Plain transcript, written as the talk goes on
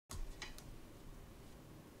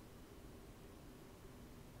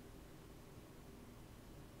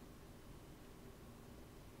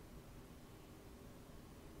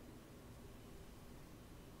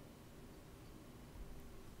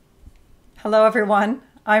Hello everyone,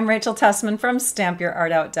 I'm Rachel Tessman from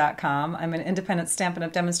stampyourartout.com. I'm an independent Stampin'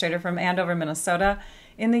 Up! Demonstrator from Andover, Minnesota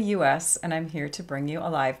in the US, and I'm here to bring you a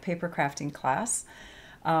live paper crafting class.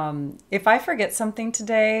 If I forget something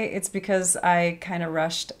today, it's because I kind of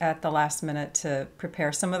rushed at the last minute to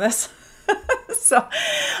prepare some of this.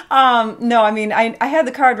 No, I mean, I had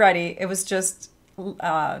the card ready. It was just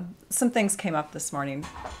some things came up this morning.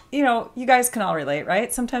 You know, you guys can all relate,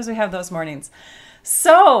 right? Sometimes we have those mornings.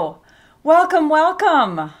 So, welcome,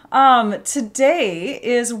 welcome. Today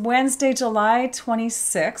is Wednesday, July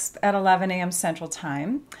 26th at 11 a.m. Central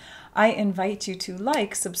Time. I invite you to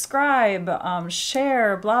like, subscribe,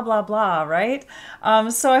 share, blah, blah, blah, right?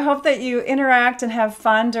 So I hope that you interact and have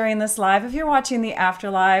fun during this live. If you're watching the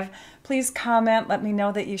after live, please comment. Let me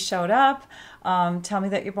know that you showed up. Tell me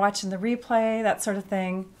that you're watching the replay, that sort of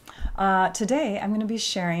thing. Today, I'm going to be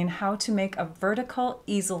sharing how to make a vertical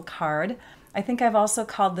easel card. I think I've also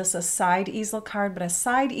called this a side easel card, but a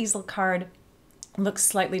side easel card looks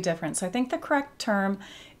slightly different. So I think the correct term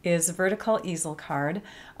is vertical easel card.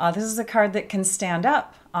 This is a card that can stand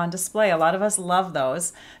up on display. A lot of us love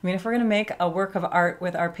those. I mean, if we're going to make a work of art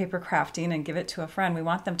with our paper crafting and give it to a friend, we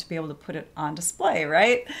want them to be able to put it on display,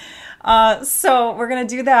 right? So we're going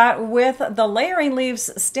to do that with the Layering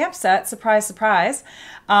Leaves stamp set, surprise, surprise.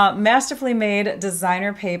 Masterfully made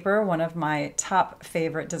designer paper, one of my top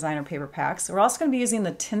favorite designer paper packs. We're also going to be using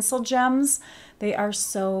the tinsel gems. They are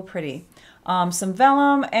so pretty. Some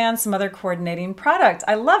vellum and some other coordinating product.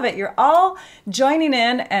 I love it. You're all joining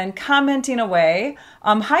in and commenting away.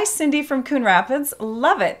 Hi, Cindy from Coon Rapids.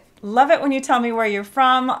 Love it. Love it when you tell me where you're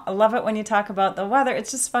from. I love it when you talk about the weather.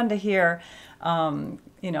 It's just fun to hear,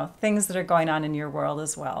 you know, things that are going on in your world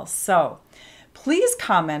as well. So please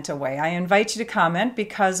comment away. I invite you to comment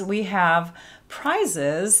because we have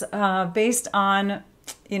prizes based on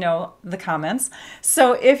the comments.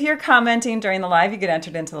 So if you're commenting during the live, you get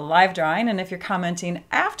entered into the live drawing. And if you're commenting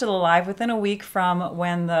after the live, within a week from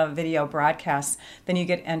when the video broadcasts, then you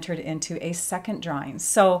get entered into a second drawing.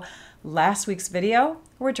 So last week's video,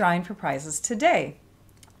 we're drawing for prizes today.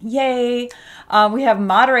 Yay! We have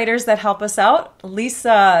moderators that help us out.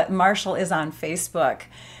 Lisa Marshall is on Facebook.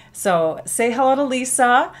 So say hello to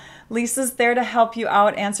Lisa. Lisa's there to help you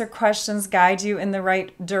out, answer questions, guide you in the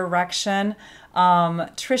right direction.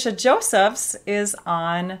 Trisha Josephs is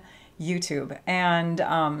on YouTube,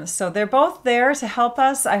 and so they're both there to help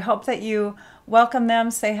us. I hope that you welcome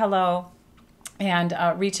them, say hello, and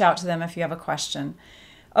reach out to them if you have a question.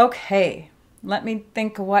 Okay, let me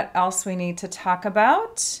think what else we need to talk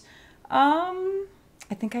about. I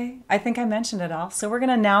think I mentioned it all. So we're going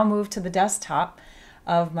to now move to the desktop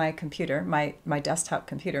of my computer, my desktop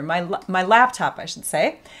computer, my laptop, I should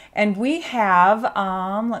say. And we have,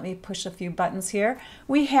 let me push a few buttons here.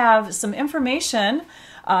 We have some information.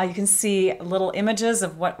 You can see little images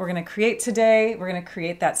of what we're going to create today. We're going to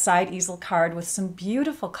create that side easel card with some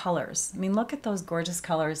beautiful colors. I mean, look at those gorgeous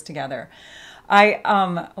colors together.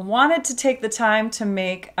 I wanted to take the time to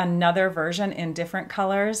make another version in different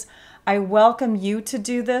colors. I welcome you to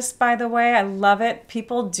do this, by the way. I love it.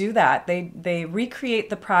 People do that. They recreate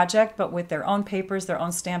the project, but with their own papers, their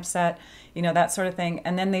own stamp set, you know, that sort of thing.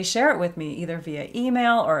 And then they share it with me, either via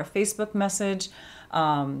email or a Facebook message.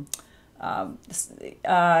 I'm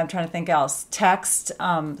trying to think else. Text.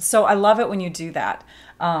 So I love it when you do that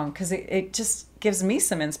because it just gives me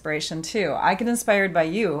some inspiration too. I get inspired by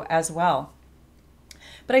you as well.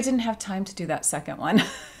 But I didn't have time to do that second one.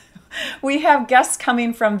 We have guests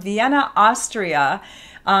coming from Vienna, Austria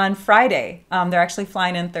on Friday. They're actually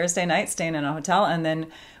flying in Thursday night, staying in a hotel, and then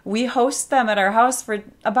we host them at our house for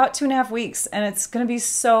about 2.5 weeks, and it's going to be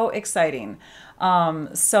so exciting.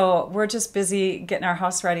 So we're just busy getting our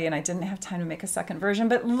house ready, and I didn't have time to make a second version.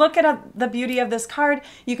 But look at the beauty of this card.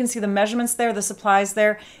 You can see the measurements there, the supplies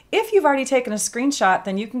there. If you've already taken a screenshot,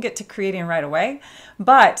 then you can get to creating right away.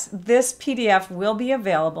 But this PDF will be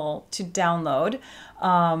available to download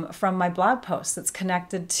from my blog post that's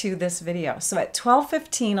connected to this video. So at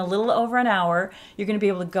 12:15, a little over an hour, you're going to be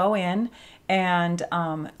able to go in and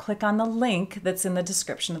click on the link that's in the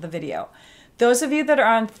description of the video. Those of you that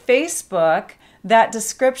are on Facebook, that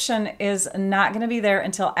description is not going to be there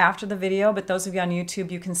until after the video, but those of you on YouTube,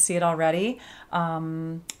 you can see it already.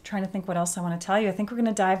 Trying to think what else I want to tell you. I think we're going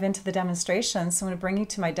to dive into the demonstration, so I'm going to bring you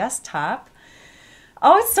to my desktop.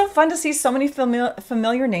 Oh, it's so fun to see so many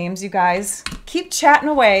familiar names, you guys. Keep chatting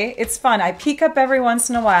away. It's fun. I peek up every once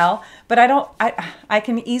in a while, but I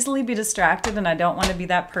can easily be distracted, and I don't want to be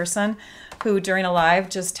that person who during a live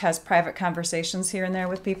just has private conversations here and there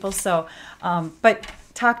with people. So, but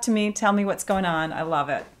talk to me, tell me what's going on. I love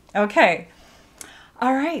it. Okay.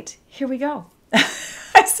 All right, here we go.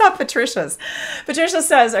 I I saw Patricia's. Patricia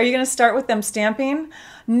says, are you going to start with them stamping?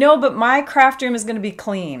 No, but my craft room is going to be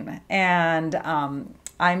clean. And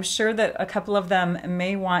I'm sure that a couple of them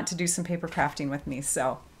may want to do some paper crafting with me.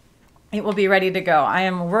 So it will be ready to go. I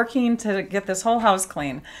am working to get this whole house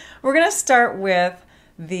clean. We're going to start with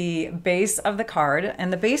the base of the card.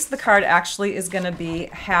 And the base of the card actually is going to be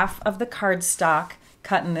half of the cardstock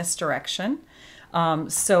cut in this direction.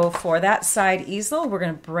 So for that side easel, we're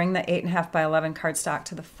going to bring the 8.5 by 11 cardstock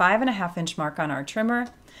to the 5.5 inch mark on our trimmer.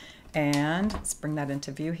 And let's bring that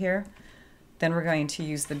into view here. Then we're going to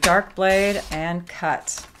use the dark blade and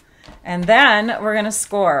cut. And then we're going to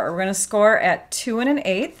score. We're going to score at 2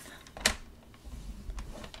 1/8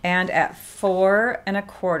 and at 4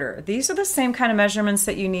 1/4. These are the same kind of measurements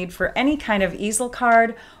that you need for any kind of easel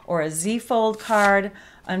card or a Z-fold card.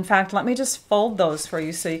 In fact, let me just fold those for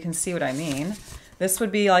you so you can see what I mean. This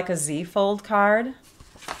would be like a Z-fold card.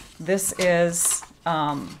 This is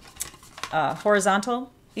a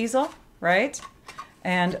horizontal easel, right?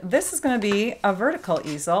 And this is going to be a vertical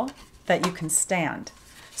easel that you can stand.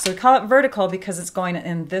 So we call it vertical because it's going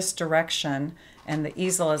in this direction and the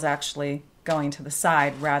easel is actually going to the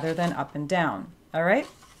side rather than up and down. All right?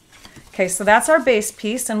 Okay, so that's our base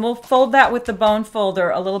piece, and we'll fold that with the bone folder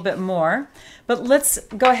a little bit more. But let's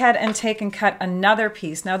go ahead and take and cut another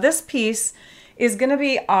piece. Now this piece is going to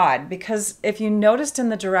be odd because if you noticed in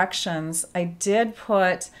the directions, I did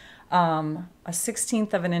put a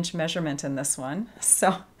 1/16 of an inch measurement in this one.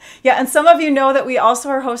 So yeah, and some of you know that we also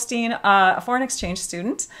are hosting a foreign exchange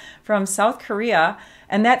student from South Korea,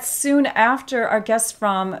 and that's soon after our guests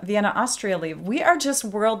from Vienna, Austria leave. We are just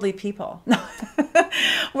worldly people.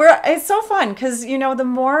 It's so fun because, you know, the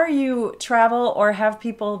more you travel or have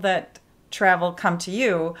people that travel come to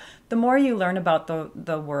you, the more you learn about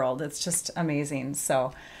the world. It's just amazing.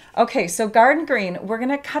 So, okay, so garden green, we're going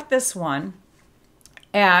to cut this one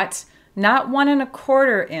at not 1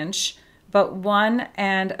 1/4 inch, but 1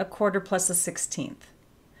 1/4 plus a 1/16.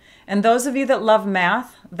 And those of you that love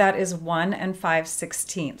math, that is 1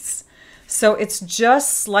 5/16. So it's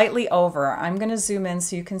just slightly over. I'm going to zoom in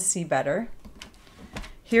so you can see better.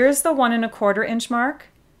 Here's the 1 1/4 inch mark,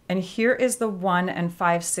 and here is the 1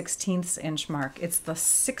 5/16 inch mark. It's the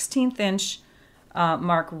 16th inch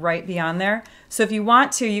mark right beyond there. So if you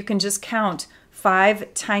want to, you can just count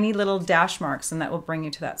 5 tiny little dash marks, and that will bring you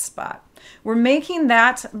to that spot. We're making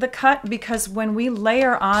that the cut because when we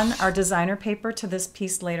layer on our designer paper to this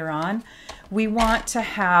piece later on, we want to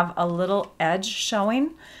have a little edge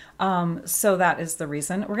showing. So that is the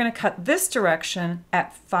reason. We're going to cut this direction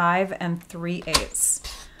at 5 3/8.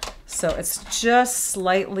 So it's just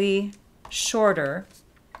slightly shorter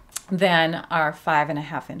than our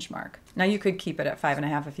 5.5 inch mark. Now you could keep it at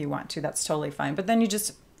 5.5 if you want to. That's totally fine. But then you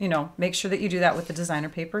just, you know, make sure that you do that with the designer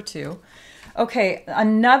paper too. Okay,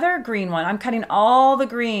 another green one. I'm cutting all the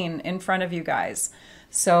green in front of you guys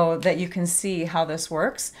so that you can see how this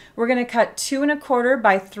works. We're going to cut 2 1/4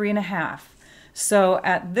 by 3 1/2. So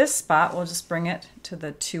at this spot, we'll just bring it to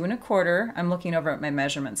the 2 1/4. I'm looking over at my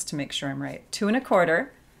measurements to make sure I'm right. 2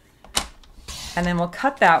 1/4. And then we'll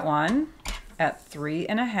cut that one at 3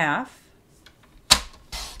 1/2.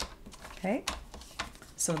 Okay.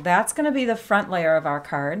 So that's going to be the front layer of our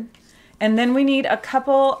card. And then we need a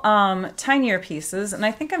couple tinier pieces. And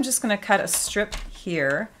I think I'm just going to cut a strip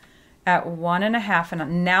here at 1 1/2.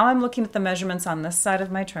 And now I'm looking at the measurements on this side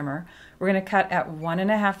of my trimmer. We're going to cut at 1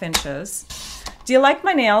 1/2 inches. Do you like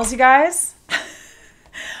my nails, you guys?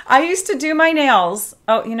 I used to do my nails.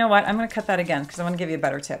 Oh, you know what? I'm going to cut that again because I want to give you a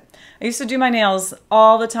better tip. I used to do my nails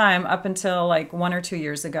all the time up until like 1 or 2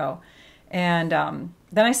 years ago. And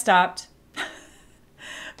then I stopped.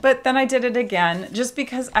 But then I did it again just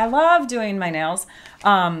because I love doing my nails.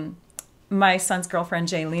 My son's girlfriend,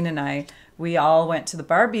 Jaylene, and I, we all went to the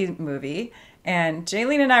Barbie movie. And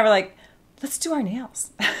Jaylene and I were like, let's do our nails.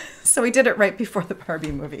 So we did it right before the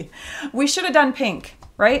Barbie movie. We should have done pink,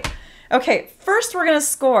 right? Okay, first we're going to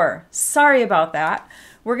score. Sorry about that.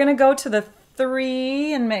 We're going to go to the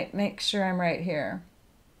 3 and make sure I'm right here.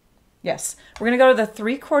 Yes, we're going to go to the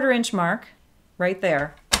 3/4 inch mark right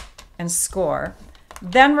there and score.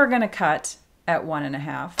 Then we're going to cut at 1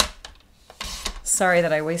 1/2. Sorry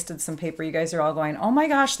that I wasted some paper. You guys are all going, oh my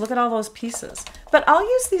gosh, look at all those pieces. But I'll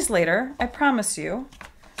use these later, I promise you.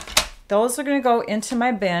 Those are going to go into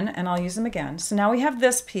my bin and I'll use them again. So now we have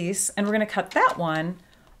this piece and we're going to cut that one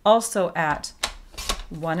also at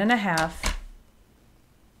 1 1/2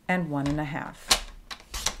 and 1 1/2.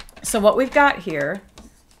 So what we've got here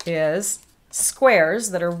is squares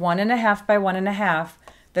that are 1 1/2 by 1 1/2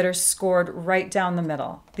 that are scored right down the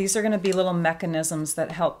middle. These are going to be little mechanisms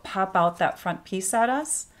that help pop out that front piece at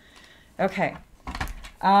us. Okay,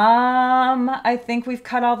 I think we've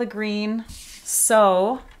cut all the green.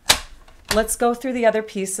 So let's go through the other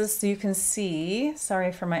pieces so you can see.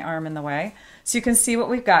 Sorry for my arm in the way. So you can see what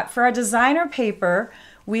we've got. For our designer paper,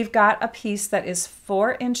 we've got a piece that is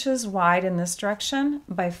 4 inches wide in this direction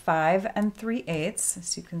by 5 3/8,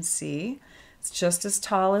 as you can see. It's just as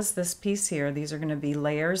tall as this piece here. These are going to be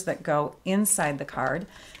layers that go inside the card.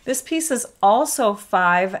 This piece is also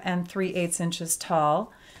 5 3/8 inches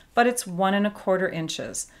tall, but it's 1 1/4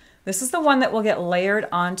 inches. This is the one that will get layered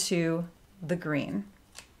onto the green.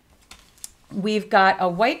 We've got a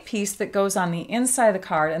white piece that goes on the inside of the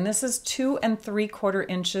card, and this is 2 3/4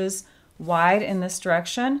 inches wide in this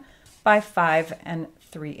direction by 5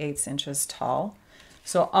 3/8 inches tall.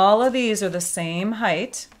 So all of these are the same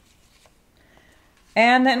height.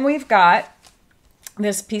 And then we've got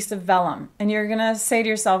this piece of vellum, and you're gonna say to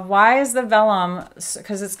yourself, why is the vellum,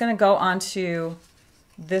 because it's gonna go onto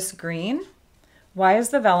this green, why is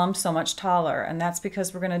the vellum so much taller? And that's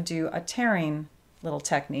because we're gonna do a tearing little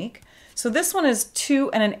technique. So this one is 2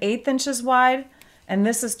 1/8 inches wide, and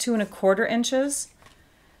this is 2 1/4 inches.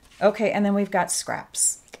 Okay, and then we've got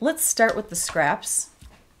scraps. Let's start with the scraps.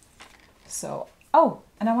 So, oh,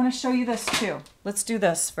 and I want to show you this too. Let's do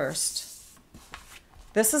this first.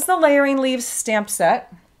 This is the Layering Leaves stamp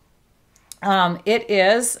set. It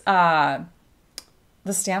is the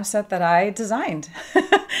stamp set that I designed.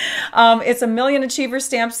 It's a Million Achiever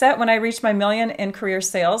stamp set. When I reached my million in career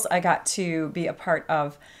sales, I got to be a part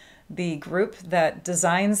of the group that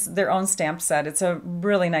designs their own stamp set. It's a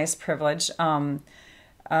really nice privilege. And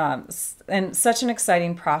such an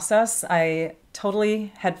exciting process. I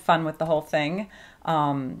totally had fun with the whole thing.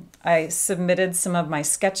 I submitted some of my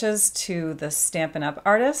sketches to the Stampin' Up!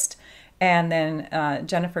 Artist, and then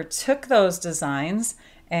Jennifer took those designs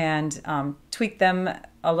and tweaked them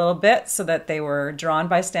a little bit so that they were drawn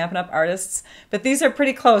by Stampin' Up! Artists. But these are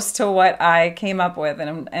pretty close to what I came up with,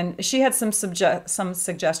 and she had some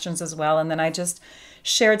suggestions as well, and then I just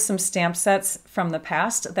shared some stamp sets from the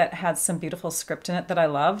past that had some beautiful script in it that I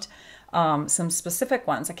loved, some specific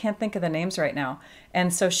ones. I can't think of the names right now.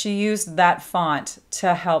 And so she used that font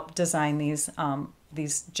to help design these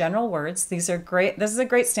general words. These are great. This is a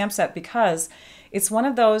great stamp set because it's one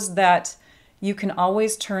of those that you can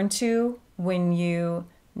always turn to when you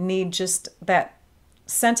need just that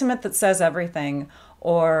sentiment that says everything,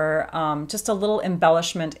 or just a little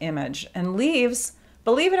embellishment image. And leaves,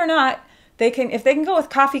 believe it or not, if they can go with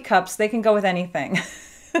coffee cups, they can go with anything.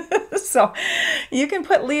 So you can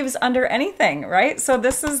put leaves under anything, right? So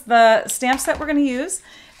this is the stamp set we're going to use.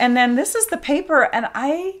 And then this is the paper. And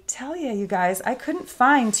I tell you, you guys, I couldn't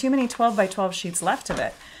find too many 12 by 12 sheets left of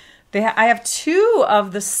it. I have 2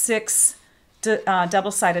 of the 6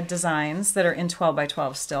 double-sided designs that are in 12 by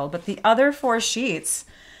 12 still. But the other 4 sheets,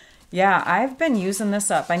 yeah, I've been using this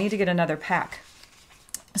up. I need to get another pack.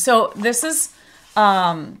 So this is...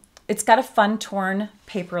 it's got a fun torn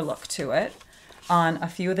paper look to it on a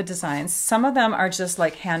few of the designs. Some of them are just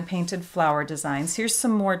like hand-painted flower designs. Here's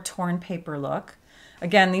some more torn paper look.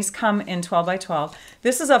 Again, these come in 12 by 12.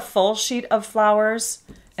 This is a full sheet of flowers,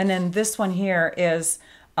 and then this one here is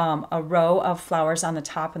a row of flowers on the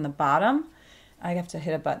top and the bottom. I have to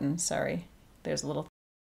hit a button, sorry. There's a little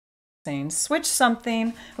thing. Switch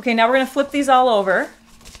something. Okay, now we're gonna flip these all over.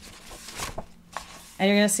 And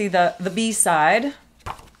you're gonna see the B side.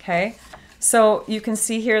 Okay, so you can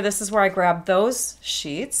see here, this is where I grabbed those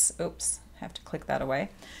sheets. Oops, have to click that away.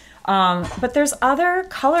 But there's other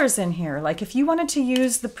colors in here. Like if you wanted to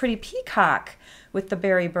use the pretty peacock with the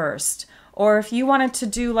berry burst, or if you wanted to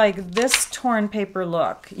do like this torn paper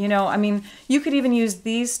look, you know, I mean, you could even use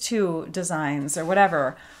these 2 designs or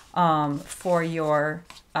whatever for your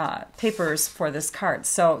papers for this card.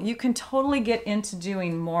 So you can totally get into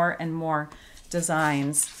doing more and more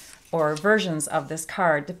designs or versions of this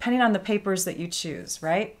card, depending on the papers that you choose,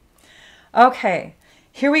 right? Okay,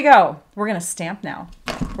 here we go. We're gonna stamp now.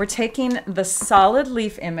 We're taking the solid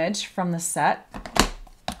leaf image from the set,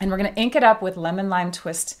 and we're gonna ink it up with Lemon Lime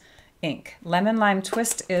Twist ink. Lemon Lime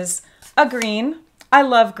Twist is a green. I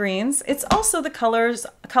love greens. It's also the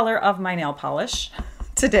color of my nail polish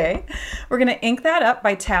today. We're gonna ink that up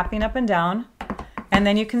by tapping up and down, and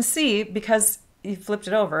then you can see, because you flipped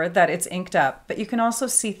it over, that it's inked up, but you can also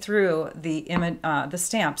see through the image, the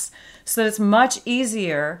stamps, so that it's much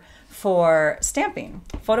easier for stamping.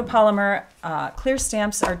 Photopolymer clear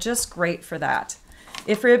stamps are just great for that.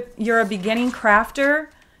 If you're a beginning crafter,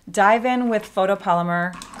 dive in with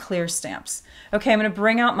photopolymer clear stamps. Okay, I'm going to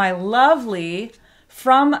bring out my lovely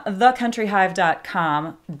from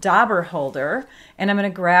thecountryhive.com dauber holder, and I'm going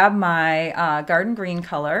to grab my garden green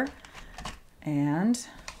color, and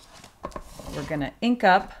we're going to ink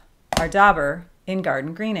up our dauber in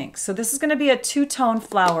Garden Green ink. So this is going to be a two-tone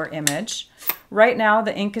flower image. Right now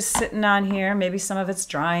the ink is sitting on here. Maybe some of it's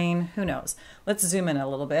drying. Who knows? Let's zoom in a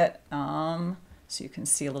little bit so you can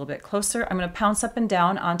see a little bit closer. I'm going to pounce up and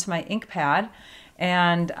down onto my ink pad.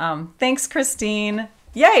 And thanks, Christine.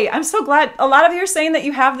 Yay, I'm so glad. A lot of you are saying that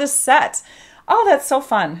you have this set. Oh, that's so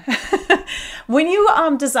fun. When you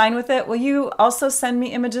design with it, will you also send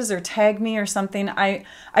me images or tag me or something? I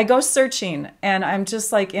go searching and I'm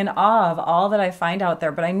just like in awe of all that I find out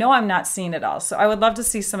there, but I know I'm not seeing it all. So I would love to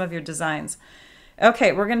see some of your designs.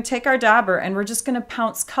 Okay, we're going to take our dauber and we're just going to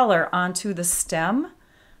pounce color onto the stem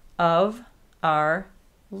of our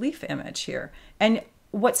leaf image here. And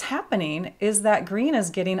what's happening is that green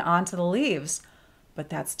is getting onto the leaves, but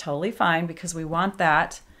that's totally fine because we want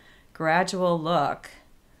that gradual look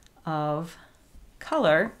of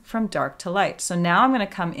color from dark to light. So now I'm going to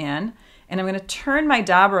come in and I'm going to turn my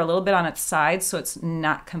dauber a little bit on its side so it's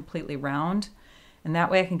not completely round. And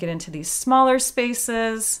that way I can get into these smaller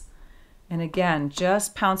spaces. And again,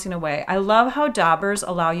 just pouncing away. I love how daubers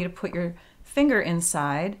allow you to put your finger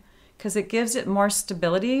inside because it gives it more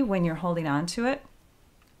stability when you're holding on to it.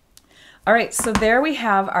 All right, so there we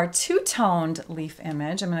have our two-toned leaf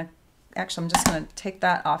image. I'm just going to take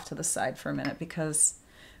that off to the side for a minute because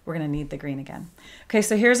we're going to need the green again. Okay,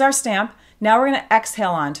 so here's our stamp. Now we're going to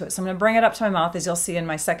exhale onto it. So I'm going to bring it up to my mouth, as you'll see in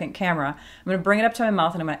my second camera. I'm going to bring it up to my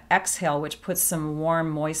mouth and I'm going to exhale, which puts some warm,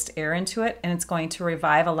 moist air into it, and it's going to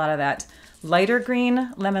revive a lot of that lighter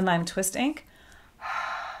green lemon lime twist ink.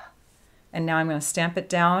 And now I'm going to stamp it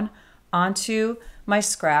down onto my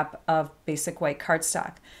scrap of basic white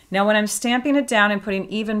cardstock. Now when I'm stamping it down and putting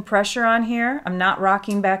even pressure on here, I'm not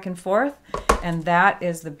rocking back and forth, and that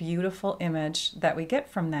is the beautiful image that we get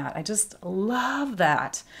from that. I just love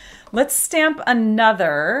that. Let's stamp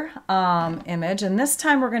another image, and this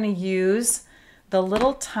time we're going to use the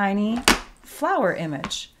little tiny flower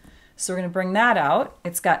image. So we're going to bring that out.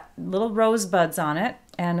 It's got little rosebuds on it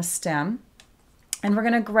and a stem, and we're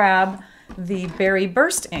going to grab the Berry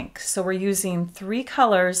Burst ink. So we're using 3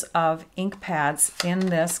 colors of ink pads in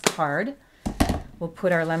this card. We'll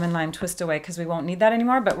put our lemon lime twist away because we won't need that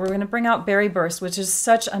anymore, but we're going to bring out Berry Burst, which is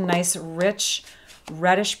such a nice rich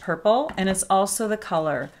reddish purple, and it's also the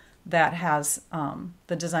color that has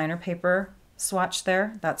the designer paper swatch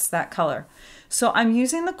there. That's that color. So I'm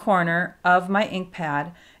using the corner of my ink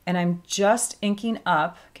pad and I'm just inking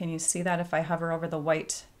up. Can you see that if I hover over the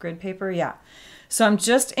white grid paper? Yeah. So I'm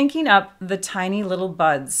just inking up the tiny little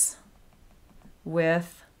buds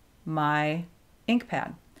with my ink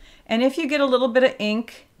pad. And if you get a little bit of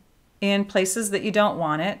ink in places that you don't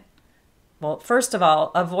want it, well, first of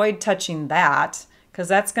all, avoid touching that because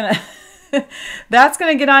that's gonna that's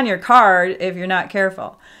gonna get on your card if you're not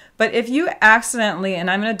careful. But if you accidentally, and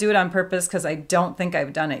I'm gonna do it on purpose because I don't think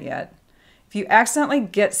I've done it yet, if you accidentally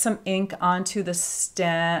get some ink onto the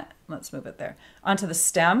stem, let's move it there, onto the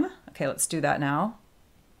stem. Okay, let's do that now.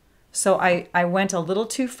 So I went a little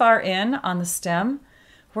too far in on the stem.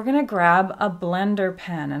 We're gonna grab a blender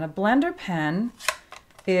pen, and a blender pen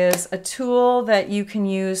is a tool that you can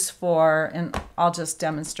use for, and I'll just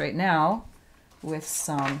demonstrate now with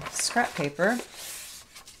some scrap paper.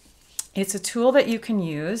 It's a tool that you can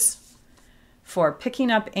use for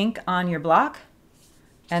picking up ink on your block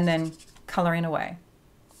and then coloring away.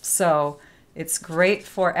 So it's great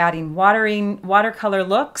for adding watercolor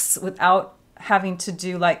looks without having to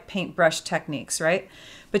do like paintbrush techniques, right?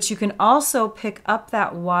 But you can also pick up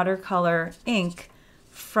that watercolor ink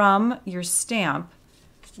from your stamp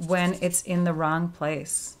when it's in the wrong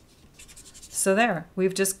place. So there,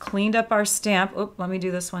 we've just cleaned up our stamp. Oh, let me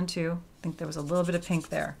do this one too. I think there was a little bit of pink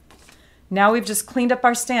there. Now we've just cleaned up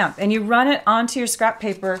our stamp, and you run it onto your scrap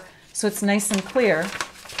paper so it's nice and clear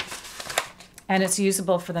and it's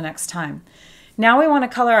usable for the next time. Now we want to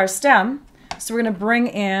color our stem, so we're going to bring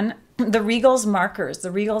in the Regal's markers,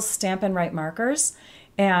 the Regal's Stampin' Write markers,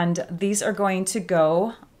 and these are going to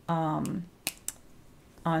go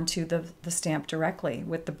onto the stamp directly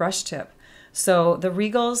with the brush tip. So the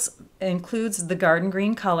Regal's includes the garden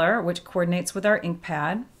green color, which coordinates with our ink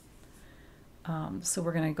pad. So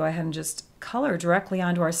we're going to go ahead and just color directly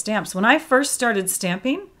onto our stamps. When I first started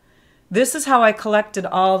stamping, this is how I collected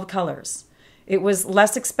all the colors. It was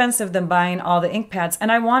less expensive than buying all the ink pads,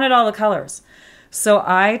 and I wanted all the colors. So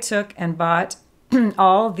I took and bought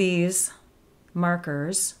all these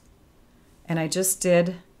markers, and I just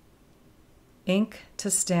did ink to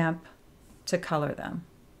stamp to color them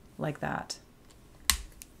like that.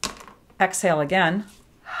 Exhale again.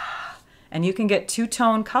 And you can get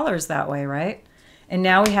two-tone colors that way, right? And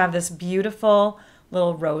now we have this beautiful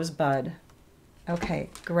little rosebud Okay,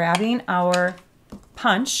 grabbing our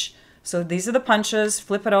punch. So these are the punches.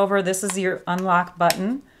 Flip it over. This is your unlock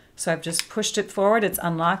button. So I've just pushed it forward. It's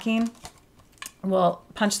unlocking. We'll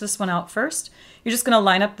punch this one out first. You're just going to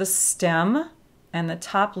line up the stem and the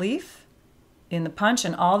top leaf in the punch,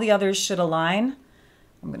 and all the others should align.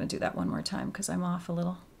 I'm going to do that one more time because I'm off a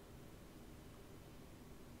little.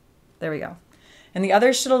 There we go. And the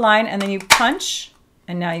others should align, and then you punch,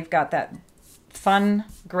 and now you've got that fun,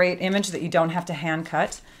 great image that you don't have to hand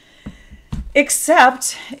cut.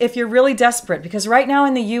 Except if you're really desperate, because right now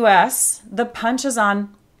in the US, the punch is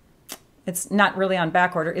on, it's not really on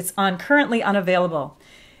back order, it's on currently unavailable.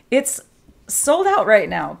 It's sold out right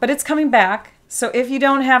now, but it's coming back. So if you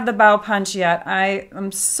don't have the bow punch yet, I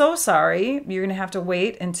am so sorry. You're gonna have to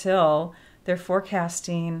wait until they're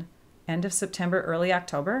forecasting end of September, early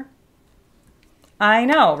October. I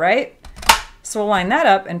know, right? So we'll line that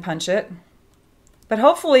up and punch it. But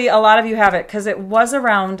hopefully a lot of you have it because it was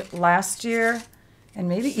around last year and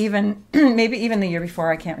maybe even the year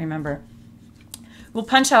before, I can't remember. We'll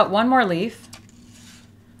punch out one more leaf.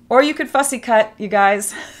 Or you could fussy cut, you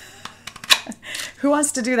guys. Who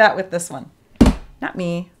wants to do that with this one? Not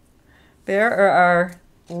me. There are our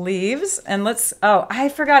leaves. And let's, oh, I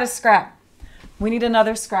forgot a scrap. We need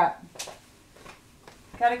another scrap.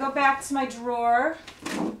 Gotta go back to my drawer.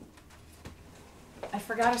 I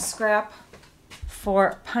forgot a scrap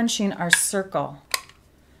for punching our circle.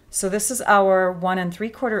 So this is our 1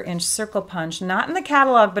 3/4 inch circle punch, not in the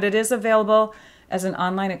catalog, but it is available as an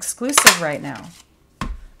online exclusive right now.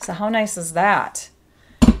 So how nice is that?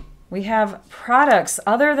 We have products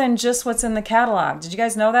other than just what's in the catalog. Did you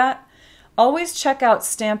guys know that? Always check out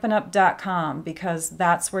stampyourartout.com because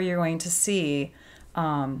that's where you're going to see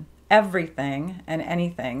everything and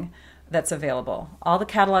anything that's available. All the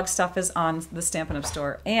catalog stuff is on the Stampin' Up!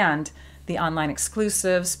 Store, and the online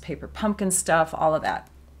exclusives, paper pumpkin stuff, all of that.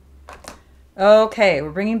 Okay,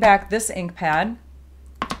 we're bringing back this ink pad,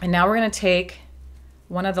 and now we're going to take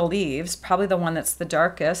one of the leaves, probably the one that's the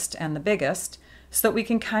darkest and the biggest, so that we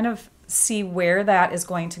can kind of see where that is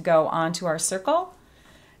going to go onto our circle.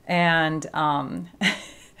 And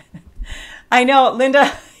I know,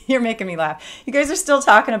 Linda, you're making me laugh. You guys are still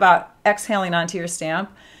talking about exhaling onto your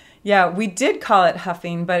stamp. Yeah, we did call it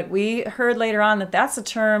huffing, but we heard later on that that's a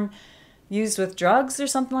term used with drugs or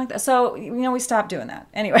something like that. So, you know, we stopped doing that.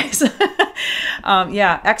 Anyways,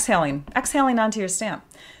 yeah, exhaling onto your stamp.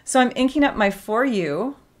 So I'm inking up my For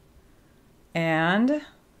You, and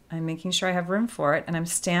I'm making sure I have room for it, and I'm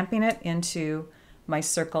stamping it into my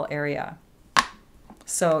circle area.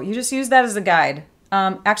 So you just use that as a guide.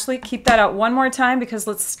 Actually, keep that out one more time because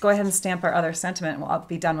let's go ahead and stamp our other sentiment. We'll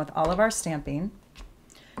be done with all of our stamping.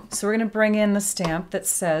 So we're going to bring in the stamp that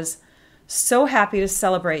says, "So happy to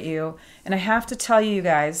celebrate you." And I have to tell you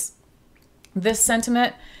guys, this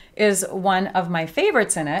sentiment is one of my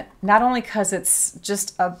favorites in it, not only because it's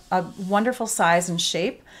just a wonderful size and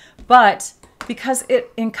shape, but because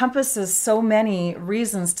it encompasses so many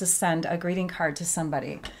reasons to send a greeting card to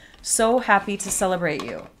somebody. So happy to celebrate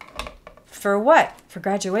you. For what? For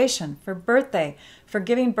graduation, for birthday, for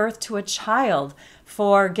giving birth to a child,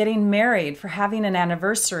 for getting married, for having an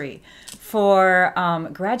anniversary, for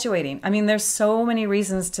graduating. I mean, there's so many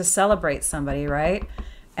reasons to celebrate somebody, right?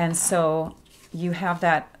 And so you have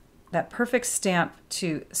that perfect stamp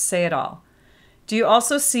to say it all. Do you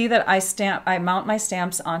also see that I mount my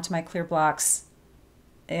stamps onto my clear blocks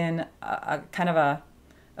in a kind of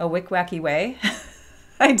a wick-wacky way?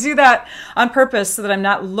 I do that on purpose so that I'm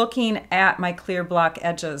not looking at my clear block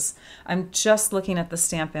edges. I'm just looking at the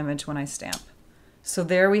stamp image when I stamp. So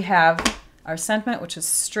there we have our sentiment, which is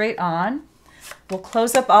straight on. We'll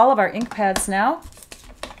close up all of our ink pads now,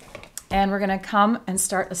 and we're going to come and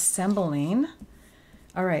start assembling.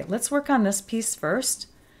 All right, let's work on this piece first.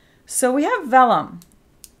 So we have vellum,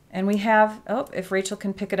 and we have, oh, if Rachel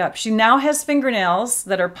can pick it up. She now has fingernails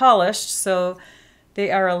that are polished, so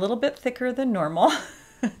they are a little bit thicker than normal.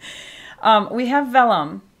 We have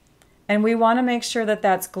vellum, and we want to make sure that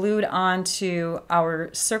that's glued onto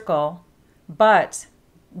our circle, but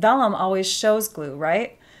vellum always shows glue,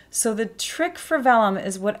 right? So the trick for vellum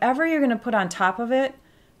is whatever you're going to put on top of it,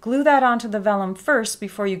 glue that onto the vellum first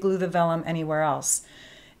before you glue the vellum anywhere else.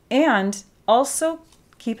 And also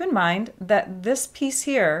keep in mind that this piece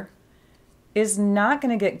here is not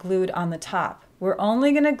going to get glued on the top. We're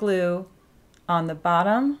only going to glue on the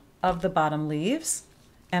bottom of the bottom leaves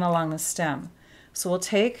and along the stem. So we'll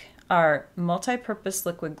take our multi-purpose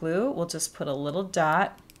liquid glue, we'll just put a little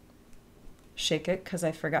dot, shake it because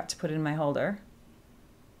I forgot to put it in my holder.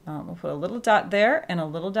 We'll put a little dot there and a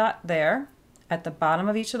little dot there at the bottom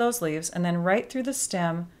of each of those leaves, and then right through the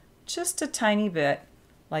stem just a tiny bit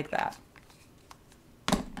like that.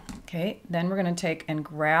 Okay, then we're going to take and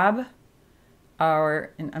grab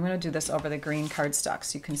our, and I'm going to do this over the green cardstock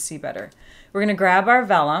so you can see better. We're going to grab our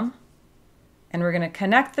vellum and we're going to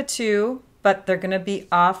connect the two, but they're going to be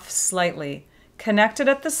off slightly. Connected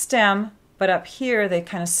at the stem, but up here they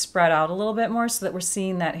kind of spread out a little bit more so that we're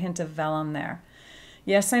seeing that hint of vellum there.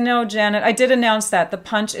 Yes, I know, Janet. I did announce that. The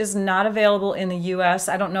punch is not available in the US.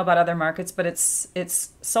 I don't know about other markets, but it's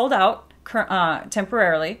sold out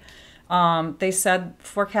temporarily. They said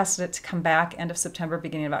forecasted it to come back end of September,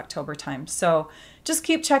 beginning of October time. So just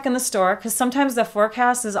keep checking the store because sometimes the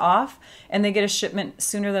forecast is off and they get a shipment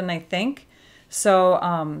sooner than they think.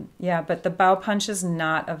 So yeah, but the bow punch is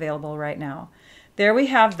not available right now. There we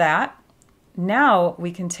have that. Now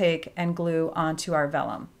we can take and glue onto our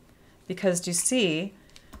vellum because do you see,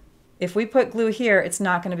 if we put glue here, it's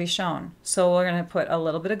not going to be shown. So we're going to put a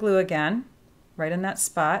little bit of glue again, right in that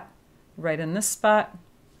spot, right in this spot,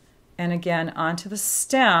 and again onto the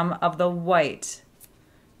stem of the white.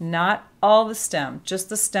 Not all the stem, just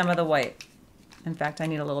the stem of the white. In fact, I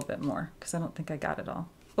need a little bit more because I don't think I got it all.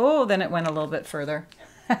 Oh, then it went a little bit further.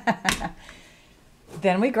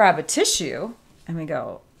 Then we grab a tissue and we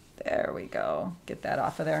go, there we go. Get that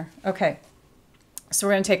off of there. Okay, so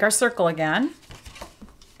we're going to take our circle again.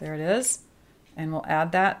 There it is. And we'll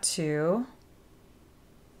add that to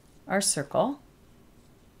our circle,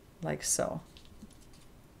 like so.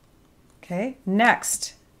 Okay,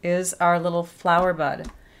 next is our little flower bud.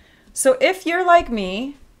 So if you're like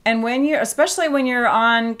me, and when you're, especially when you're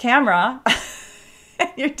on camera,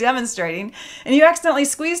 you're demonstrating, and you accidentally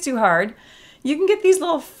squeeze too hard, you can get these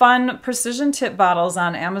little fun precision tip bottles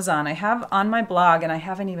on Amazon. I have on my blog, and I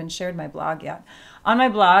haven't even shared my blog yet. On my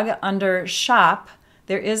blog, under Shop,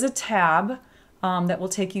 there is a tab that will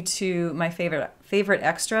take you to my favorite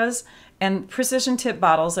extras, and precision tip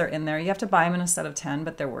bottles are in there. You have to buy them in a set of 10,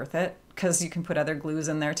 but they're worth it because you can put other glues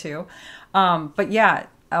in there too. But yeah,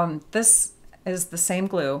 this is the same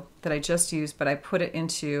glue that I just used, but I put it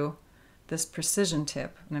into this precision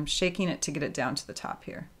tip, and I'm shaking it to get it down to the top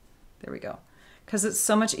here. There we go. Because it's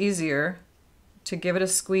so much easier to give it a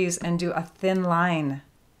squeeze and do a thin line.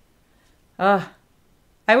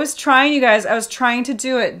 I was trying, you guys, I was trying to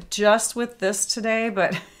do it just with this today,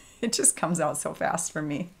 but it just comes out so fast for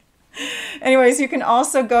me. Anyways, you can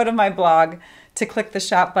also go to my blog to click the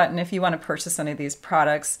shop button if you want to purchase any of these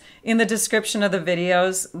products. In the description of the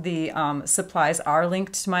videos, the supplies are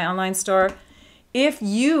linked to my online store. If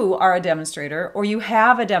you are a demonstrator or you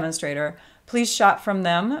have a demonstrator, please shop from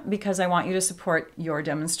them because I want you to support your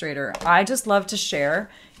demonstrator. I just love to share.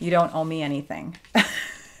 You don't owe me anything.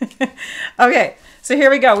 Okay, so here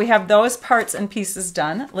we go. We have those parts and pieces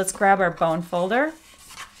done. Let's grab our bone folder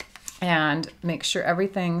and make sure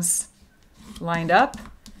everything's lined up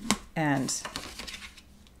and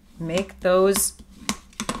make those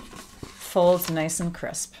folds nice and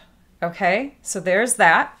crisp. Okay, so there's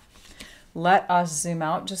that. Let us zoom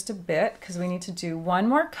out just a bit because we need to do one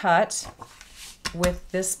more cut with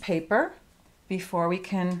this paper before we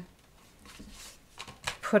can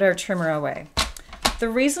put our trimmer away. The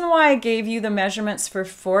reason why I gave you the measurements for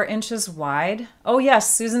 4 inches wide, oh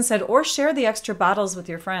yes, Susan said, or share the extra bottles with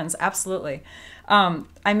your friends. Absolutely.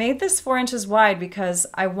 I made this 4 inches wide because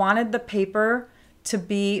I wanted the paper to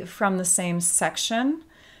be from the same section.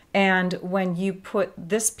 And when you put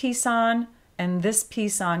this piece on and this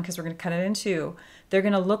piece on, because we're going to cut it in two, they're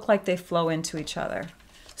going to look like they flow into each other.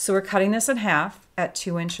 So we're cutting this in half at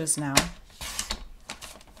 2 inches now.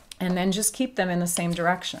 And then just keep them in the same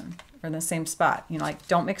direction or in the same spot. You know, like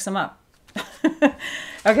don't mix them up.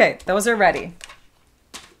 Okay, those are ready.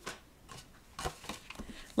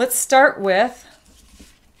 Let's start with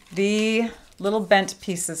the little bent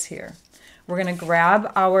pieces here. We're going to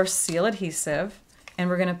grab our seal adhesive and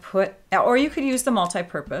we're going to put, or you could use the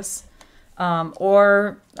multi-purpose,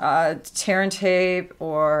 or tear and tape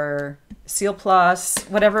or Seal Plus,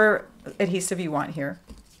 whatever adhesive you want here.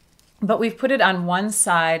 But we've put it on one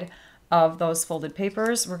side of those folded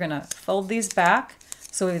papers. We're going to fold these back.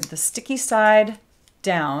 So we have the sticky side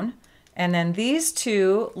down, and then these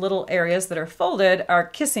two little areas that are folded are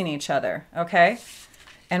kissing each other, okay?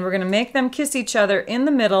 And we're going to make them kiss each other in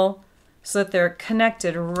the middle so that they're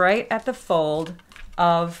connected right at the fold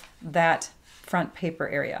of that front paper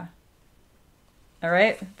area. All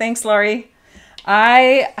right, thanks, Laurie.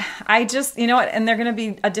 I just, you know what, and they're going to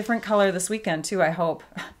be a different color this weekend too, I hope.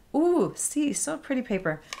 Ooh, see, so pretty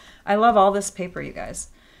paper. I love all this paper, you guys.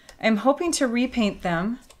 I'm hoping to repaint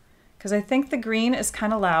them because I think the green is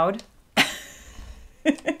kind of loud.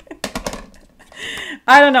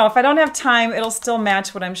 I don't know. If I don't have time, it'll still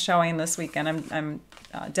match what I'm showing this weekend. I'm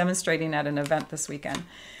demonstrating at an event this weekend.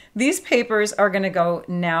 These papers are going to go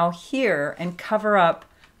now here and cover up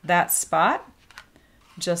that spot,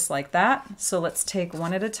 just like that. So let's take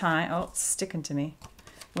one at a time. Oh, it's sticking to me.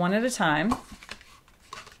 One at a time.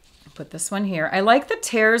 Put this one here. I like the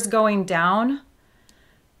tears going down,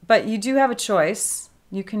 but you do have a choice.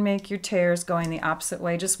 You can make your tears going the opposite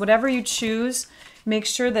way. Just whatever you choose, make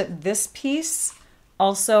sure that this piece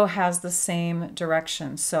also has the same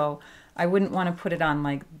direction. So I wouldn't want to put it on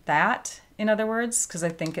like that, in other words, because I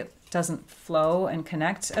think it doesn't flow and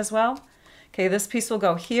connect as well. Okay, this piece will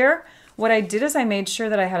go here. What I did is I made sure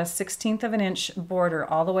that I had a 1/16 of an inch border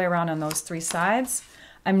all the way around on those three sides.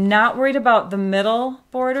 I'm not worried about the middle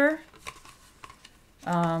border.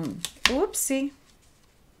 Oopsie.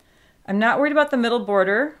 I'm not worried about the middle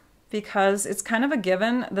border because it's kind of a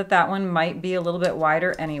given that that one might be a little bit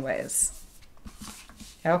wider anyways.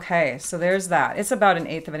 Okay, so there's that. It's about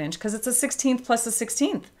 1/8 of an inch because it's a 16th plus a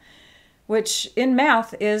 16th, which in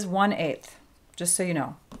math is 1/8, just so you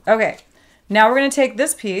know. Okay, now we're going to take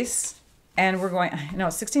this piece and we're going, no,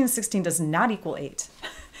 16 and 16 does not equal 8.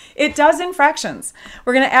 It does in fractions.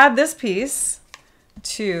 We're going to add this piece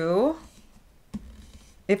to,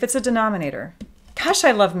 if it's a denominator. Gosh,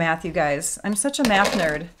 I love math, you guys. I'm such a math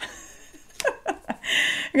nerd.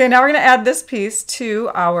 Okay, now we're going to add this piece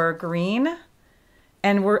to our green.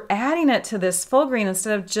 And we're adding it to this full green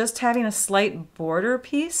instead of just having a slight border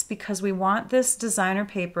piece because we want this designer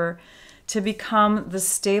paper to become the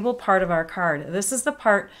stable part of our card. This is the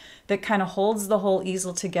part that kind of holds the whole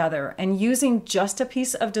easel together. And using just a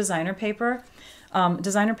piece of designer paper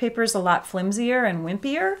is a lot flimsier and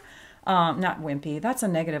wimpier. Not wimpy, that's a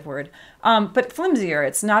negative word, but flimsier.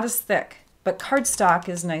 It's not as thick, but cardstock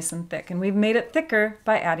is nice and thick. And we've made it thicker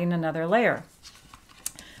by adding another layer.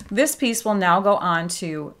 This piece will now go on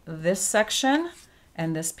to this section,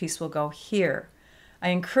 and this piece will go here. I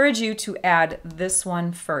encourage you to add this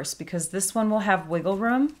one first because this one will have wiggle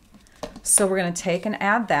room. So we're going to take and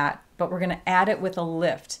add that, but we're going to add it with a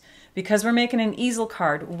lift. Because we're making an easel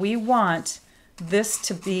card, we want this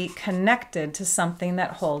to be connected to something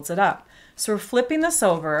that holds it up. So we're flipping this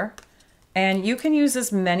over, and you can use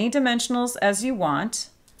as many dimensionals as you want.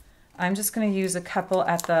 I'm just going to use a couple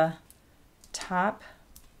at the top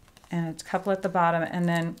and a couple at the bottom, and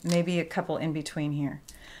then maybe a couple in between here.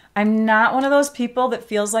 I'm not one of those people that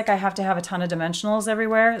feels like I have to have a ton of dimensionals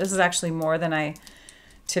everywhere. This is actually more than I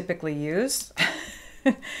typically use.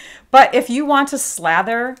 But if you want to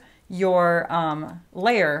slather your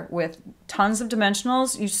layer with tons of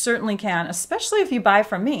dimensionals, you certainly can, especially if you buy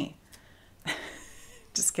from me.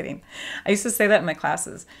 Just kidding. I used to say that in my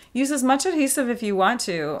classes. Use as much adhesive if you want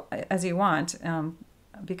to, as you want,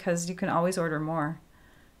 because you can always order more.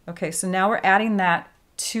 Okay, so now we're adding that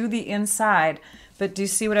to the inside, but do you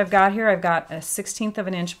see what I've got here? I've got a 1/16 of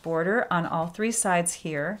an inch border on all three sides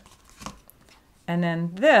here. And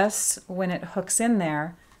then this, when it hooks in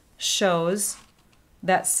there, shows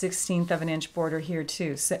that 1/16 of an inch border here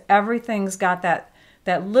too. So everything's got that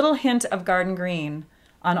little hint of garden green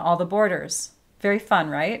on all the borders. Very fun,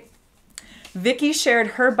 right? Vicki shared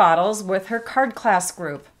her bottles with her card class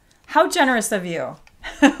group. How generous of you.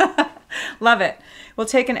 Love it. We'll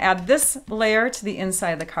take and add this layer to the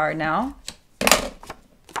inside of the card now.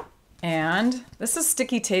 And this is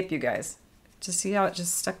sticky tape, you guys. Just see how it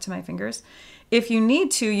just stuck to my fingers? If you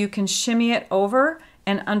need to, you can shimmy it over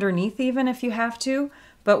and underneath even if you have to,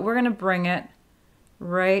 but we're going to bring it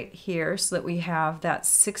right here so that we have that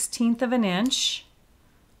 1/16 of an inch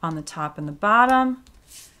on the top and the bottom,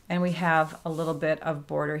 and we have a little bit of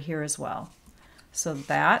border here as well. So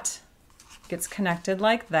that gets connected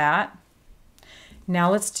like that.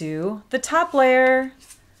 Now let's do the top layer.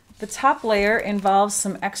 The top layer involves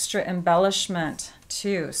some extra embellishment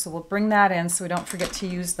too, so we'll bring that in so we don't forget to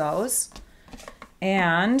use those.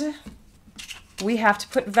 And we have to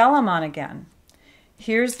put vellum on again.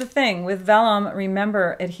 Here's the thing, with vellum,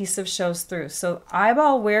 remember, adhesive shows through. So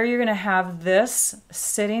eyeball where you're gonna have this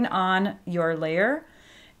sitting on your layer,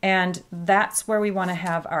 and that's where we wanna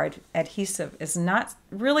have our adhesive. Is not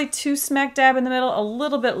really too smack dab in the middle, a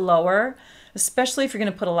little bit lower, especially if you're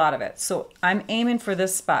gonna put a lot of it. So I'm aiming for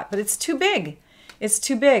this spot, but it's too big. It's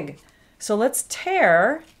too big. So let's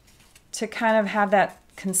tear to kind of have that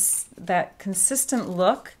consistent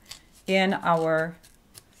look in our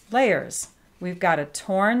layers. We've got a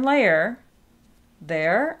torn layer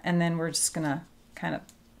there, and then we're just gonna kind of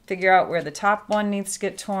figure out where the top one needs to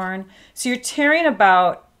get torn. So you're tearing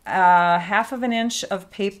about 1/2 of an inch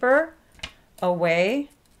of paper away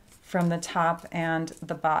from the top and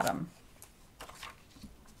the bottom.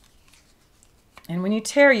 And when you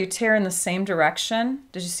tear in the same direction.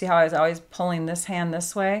 Did you see how I was always pulling this hand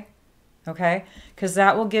this way? Okay, because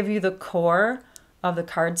that will give you the core of the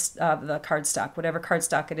cardstock, whatever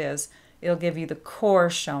cardstock it is. It'll give you the core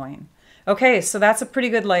showing. Okay, so that's a pretty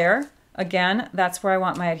good layer. Again, that's where I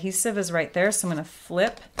want my adhesive, is right there. So I'm going to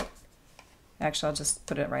flip. Actually, I'll just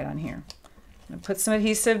put it right on here. I'm going to put some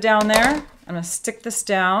adhesive down there. I'm going to stick this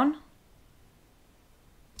down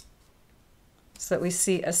so that we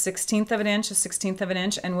see a 1/16 of an inch, a 1/16 of an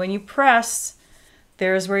inch. And when you press,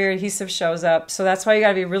 there's where your adhesive shows up. So that's why you got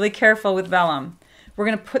to be really careful with vellum. We're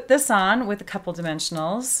going to put this on with a couple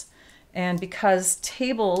dimensionals. And because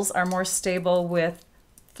tables are more stable with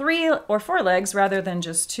 3 or 4 legs rather than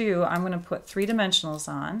just 2, I'm going to put 3 dimensionals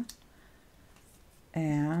on.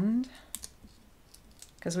 And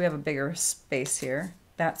because we have a bigger space here,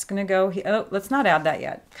 that's going to go here. Oh, let's not add that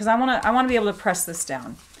yet, because I want to be able to press this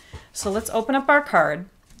down. So let's open up our card.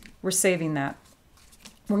 We're saving that.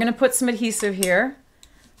 We're going to put some adhesive here.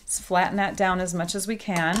 Let's flatten that down as much as we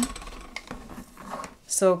can.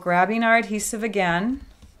 So grabbing our adhesive again.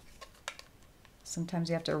 Sometimes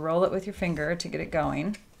you have to roll it with your finger to get it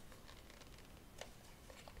going.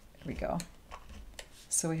 There we go.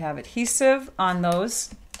 So we have adhesive on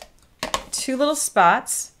those 2 little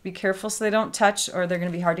spots. Be careful so they don't touch or they're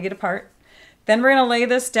going to be hard to get apart. Then we're going to lay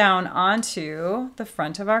this down onto the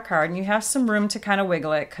front of our card, and you have some room to kind of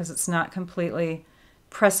wiggle it because it's not completely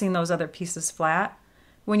pressing those other pieces flat.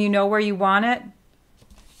 When you know where you want it,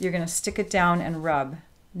 you're going to stick it down and rub.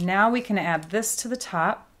 Now we can add this to the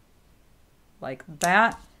top like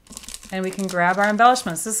that, and we can grab our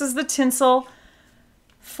embellishments. This is the Tinsel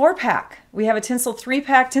 4-pack. We have a Tinsel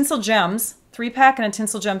 3-pack, Tinsel Gems 3-pack, and a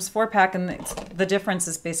Tinsel Gems 4-pack, and the difference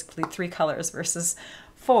is basically 3 colors versus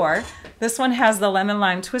 4. This one has the lemon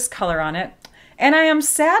lime twist color on it, and I am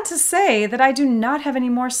sad to say that I do not have any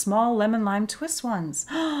more small lemon lime twist ones.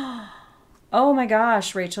 Oh my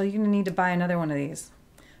gosh, Rachel, you're gonna need to buy another one of these.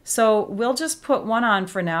 So we'll just put one on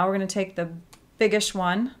for now. We're gonna take the biggish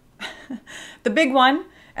one, the big one,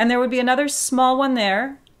 and there would be another small one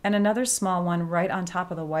there and another small one right on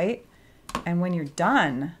top of the white. And when you're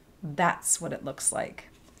done, that's what it looks like.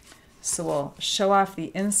 So we'll show off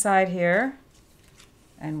the inside here,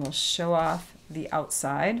 and we'll show off the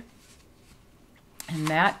outside. And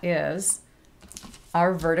that is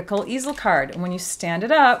our vertical easel card. And when you stand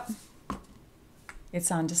it up,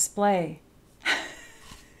 it's on display.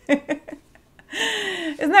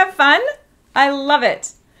 Isn't that fun? I love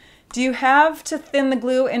it. Do you have to thin the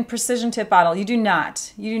glue in precision tip bottle? You do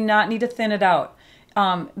not. You do not need to thin it out.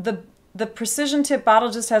 The precision tip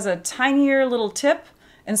bottle just has a tinier little tip,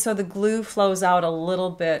 and so the glue flows out a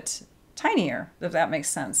little bit tinier, if that makes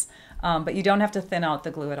sense. But you don't have to thin out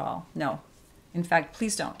the glue at all. No. In fact,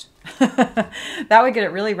 please don't. That would get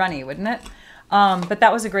it really runny, wouldn't it? But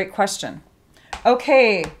that was a great question.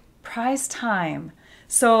 Okay, prize time.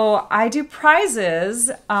 So I do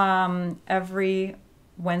prizes every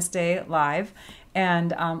Wednesday live,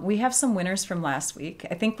 and we have some winners from last week.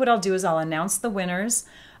 I think what I'll do is I'll announce the winners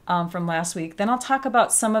from last week. Then I'll talk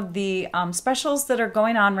about some of the specials that are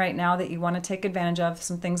going on right now that you want to take advantage of,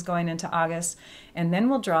 some things going into August, and then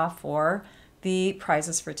we'll draw for the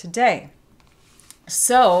prizes for today.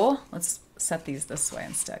 So let's set these this way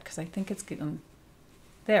instead, because I think it's getting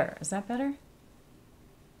there. Is that better?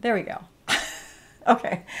 There we go.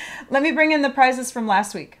 Okay, let me bring in the prizes from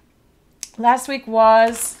last week. Last week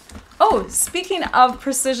was, oh, speaking of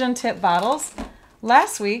precision tip bottles,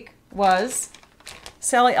 last week was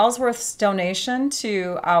Sally Ellsworth's donation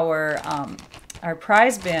to our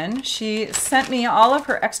prize bin. She sent me all of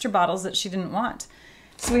her extra bottles that she didn't want.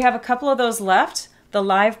 So we have a couple of those left. The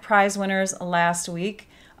live prize winners last week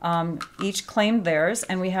each claimed theirs,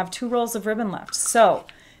 and we have 2 rolls of ribbon left. So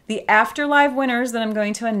the after live winners that I'm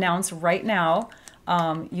going to announce right now,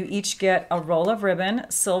 you each get a roll of ribbon,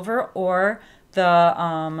 silver or the,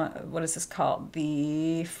 what is this called?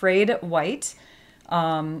 The frayed white.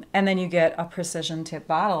 And then you get a precision tip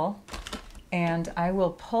bottle. And I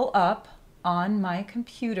will pull up on my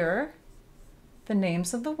computer the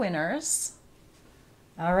names of the winners.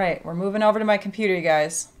 All right, we're moving over to my computer, you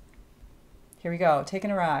guys. Here we go,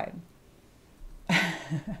 taking a ride.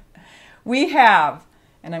 We have,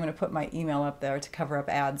 and I'm going to put my email up there to cover up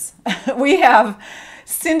ads. We have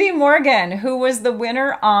Cindy Morgan, who was the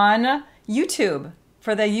winner on YouTube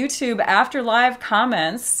for the YouTube After Live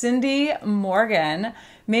comments. Cindy Morgan,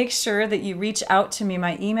 make sure that you reach out to me.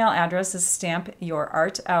 My email address is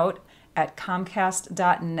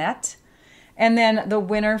stampyourartout@comcast.net. And then the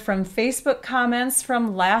winner from Facebook comments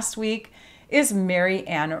from last week is Mary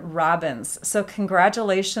Ann Robbins. So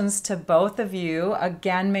congratulations to both of you.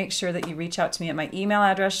 Again, make sure that you reach out to me at my email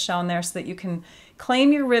address shown there so that you can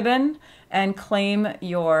claim your ribbon and claim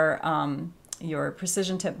your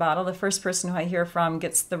precision tip bottle. The first person who I hear from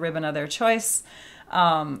gets the ribbon of their choice.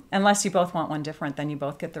 Unless you both want one different, then you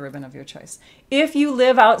both get the ribbon of your choice. If you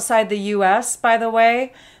live outside the US, by the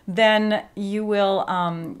way, then you will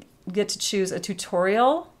get to choose a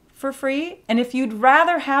tutorial for free. And if you'd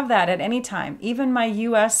rather have that at any time, even my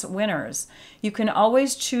US winners, you can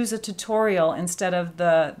always choose a tutorial instead of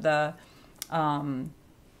the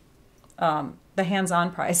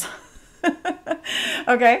hands-on prize.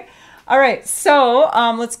 Okay. All right. So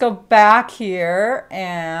let's go back here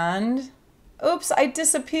and oops, I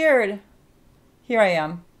disappeared. Here I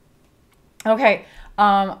am. Okay.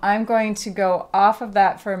 I'm going to go off of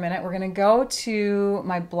that for a minute. We're going to go to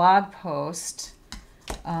my blog post.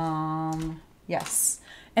 Yes.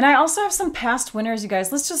 And I also have some past winners, you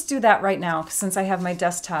guys. Let's just do that right now since I have my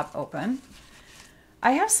desktop open.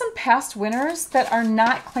 I have some past winners that are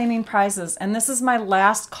not claiming prizes, and this is my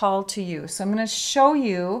last call to you. So I'm going to show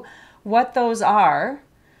you what those are.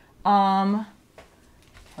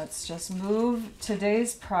 Let's just move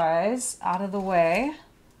today's prize out of the way.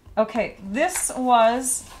 Okay, this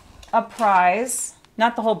was a prize,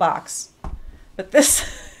 not the whole box, but this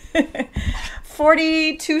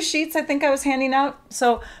 42 sheets I think I was handing out.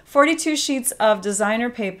 So 42 sheets of designer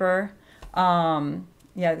paper.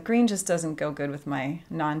 Yeah, the green just doesn't go good with my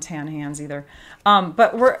non-tan hands either.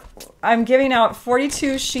 But I'm giving out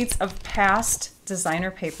 42 sheets of past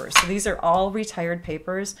designer papers. So these are all retired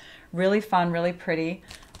papers, really fun, really pretty.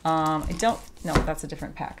 No, that's a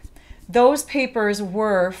different pack. Those papers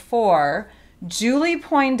were for Julie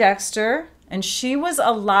Poindexter, and she was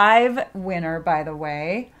a live winner, by the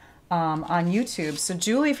way, on YouTube. So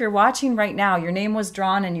Julie, if you're watching right now, your name was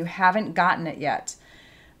drawn and you haven't gotten it yet.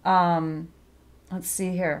 Let's see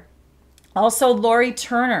here. Also, Lori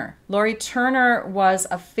Turner. Lori Turner was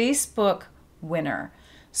a Facebook winner.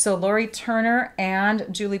 So Lori Turner and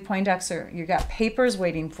Julie Poindexter, you got papers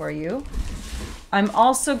waiting for you. I'm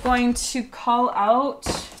also going to call out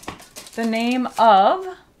the name of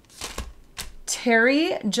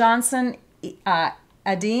Terry Johnson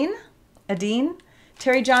Adine.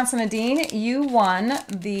 Terry Johnson Adine, you won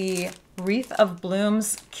the Wreath of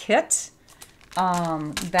Blooms kit.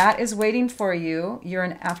 That is waiting for you. You're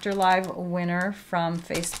an Afterlive winner from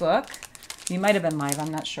Facebook. You might have been live,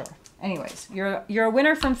 I'm not sure. Anyways, you're a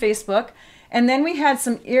winner from Facebook. And then we had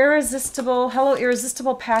some Hello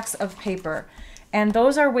Irresistible packs of paper. And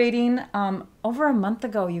those are waiting over a month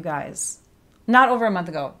ago, you guys. Not over a month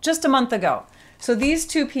ago, just a month ago. So these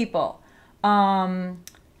two people,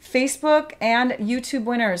 Facebook and YouTube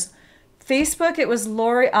winners. Facebook, it was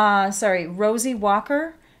Rosie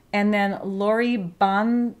Walker, and then Lori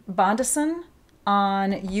Bondison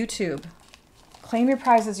on YouTube. Claim your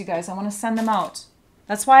prizes, you guys. I want to send them out.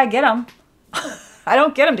 That's why I get them. I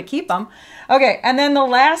don't get them to keep them. Okay, and then the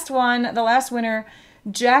last one, the last winner,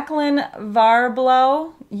 Jacqueline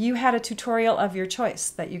Varblow, you had a tutorial of your choice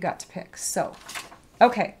that you got to pick. So,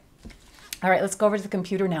 okay. All right, let's go over to the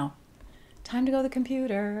computer now. Time to go to the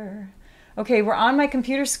computer. Okay, we're on my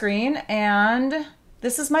computer screen, and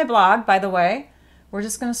this is my blog, by the way. We're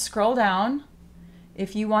just going to scroll down.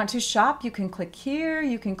 If you want to shop, you can click here.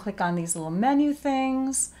 You can click on these little menu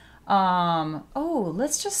things. Oh,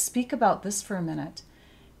 let's just speak about this for a minute.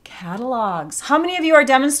 Catalogs. How many of you are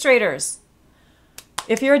demonstrators?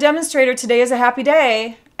 If you're a demonstrator, today is a happy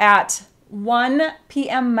day at 1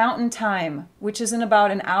 p.m. Mountain Time, which is in about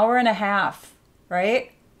an hour and a half,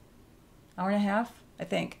 right? Hour and a half, I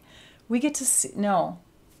think. We get to see, no,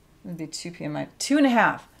 it would be 2 p.m.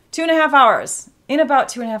 2.5. 2.5 hours. In about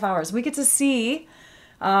 2.5 hours, we get to see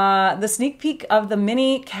the sneak peek of the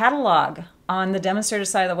mini catalog on the demonstrator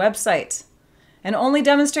side of the website. And only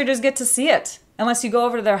demonstrators get to see it, unless you go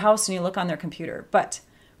over to their house and you look on their computer. But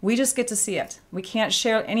we just get to see it. We can't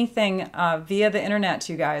share anything via the internet,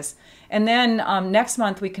 you guys. And then next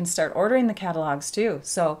month we can start ordering the catalogs too.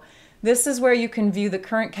 So this is where you can view the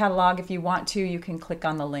current catalog. If you want to, you can click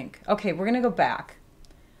on the link. Okay, we're gonna go back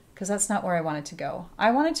because that's not where I wanted to go.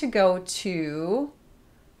 I wanted to go to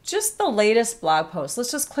just the latest blog post.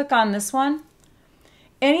 Let's just click on this one.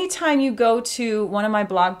 Anytime you go to one of my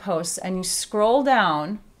blog posts and you scroll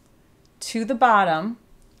down to the bottom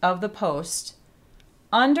of the post,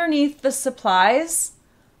 underneath the supplies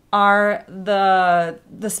are the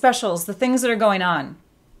specials, the things that are going on.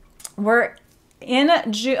 We're in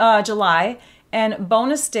July, and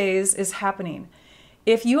bonus days is happening.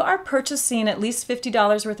 If you are purchasing at least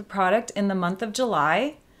 $50 worth of product in the month of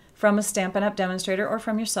July, from a Stampin' Up! Demonstrator or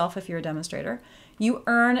from yourself if you're a demonstrator, you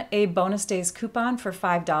earn a bonus days coupon for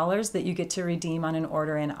 $5 that you get to redeem on an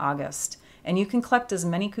order in August. And you can collect as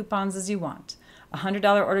many coupons as you want. A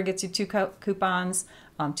 $100 order gets you 2 coupons.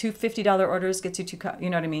 Two $50 orders gets you 2,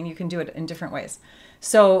 you know what I mean? You can do it in different ways.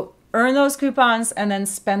 So earn those coupons and then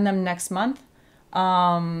spend them next month.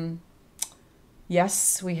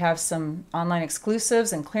 Yes, we have some online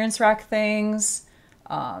exclusives and clearance rack things,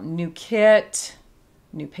 new kit,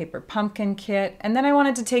 new paper pumpkin kit. And then I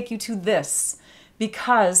wanted to take you to this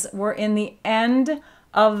because we're in the end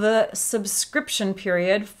of the subscription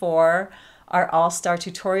period for our All-Star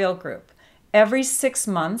Tutorial group. Every 6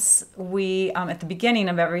 months, at the beginning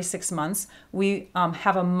of every 6 months, we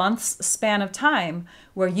have a month's span of time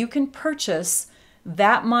where you can purchase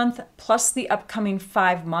that month plus the upcoming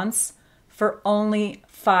 5 months for only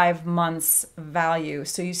 5 months value.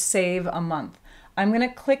 So you save a month. I'm going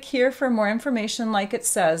to click here for more information like it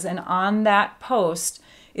says, and on that post,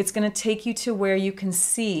 it's going to take you to where you can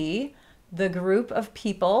see the group of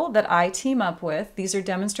people that I team up with. These are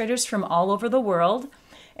demonstrators from all over the world.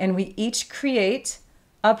 And we each create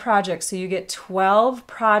a project. So you get 12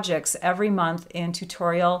 projects every month in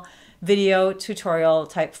video tutorial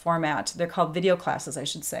type format. They're called video classes, I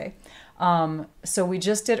should say. So we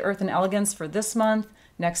just did Earth and Elegance for this month.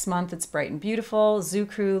 Next month it's Bright and Beautiful, Zoo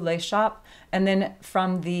Crew, Lay Shop, and then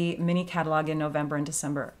from the mini catalog in November and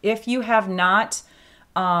December. If you have not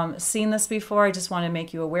seen this before, I just want to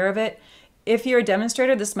make you aware of it. If you're a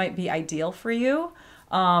demonstrator, this might be ideal for you.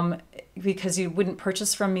 Because you wouldn't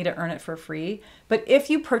purchase from me to earn it for free. But if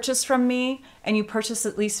you purchase from me and you purchase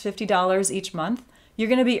at least $50 each month, you're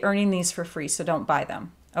going to be earning these for free, so don't buy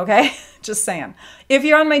them, okay? Just saying. If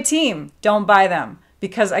you're on my team, don't buy them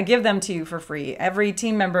because I give them to you for free. Every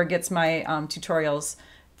team member gets my tutorials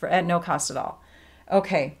at no cost at all.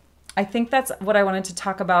 Okay, I think that's what I wanted to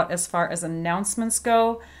talk about as far as announcements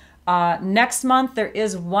go. Next month, there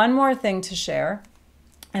is one more thing to share,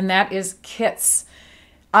 and that is kits.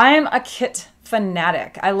 I am a kit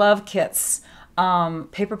fanatic. I love kits.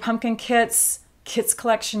 Paper pumpkin kits, kits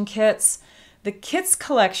collection kits. The kits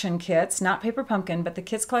collection kits, not paper pumpkin, but the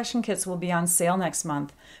kits collection kits will be on sale next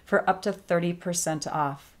month for up to 30%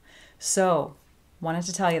 off. Wanted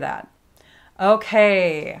to tell you that.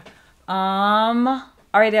 Okay. Alrighty.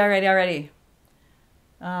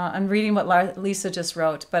 I'm reading what Lisa just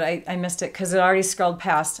wrote, but I missed it because it already scrolled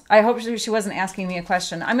past. I hope she wasn't asking me a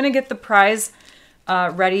question. I'm going to get the prize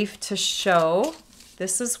ready to show.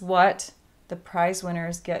 This is what the prize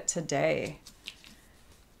winners get today.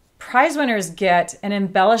 Prize winners get an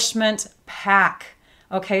embellishment pack.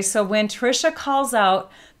 Okay, so when Trisha calls out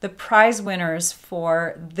the prize winners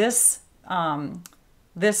for this what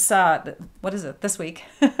is it, this week,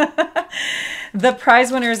 the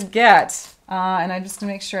prize winners get, and I'm just going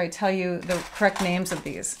to make sure I tell you the correct names of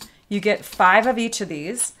these. You get 5 of each of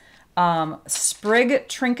these, sprig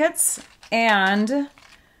trinkets, and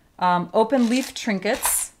open leaf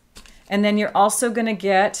trinkets. And then you're also going to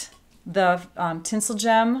get the tinsel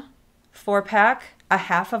gem 4-pack, a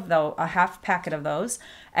half packet of those,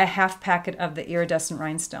 a half packet of the iridescent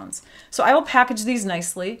rhinestones. So I will package these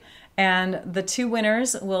nicely, and the 2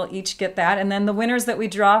 winners will each get that. And then the winners that we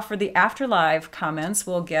draw for the After Live comments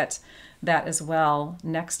will get that as well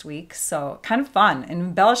next week. So kind of fun, an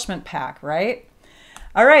embellishment pack, right?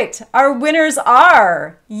 All right, our winners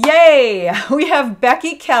are, yay, we have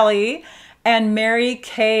Becky Kelly and Mary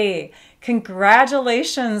Kay.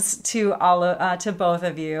 Congratulations to to both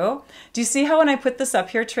of you. Do you see how when I put this up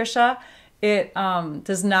here, Trisha, it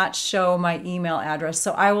does not show my email address?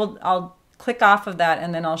 So I'll click off of that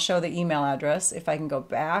and then I'll show the email address. If I can go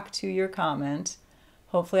back to your comment,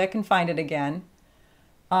 hopefully I can find it again.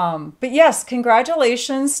 But yes,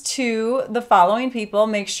 congratulations to the following people.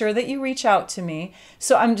 Make sure that you reach out to me.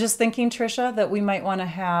 So I'm just thinking, Trisha, that we might want to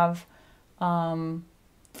have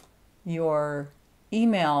your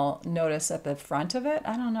email notice at the front of it.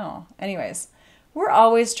 I don't know. Anyways, we're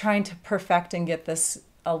always trying to perfect and get this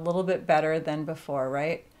a little bit better than before,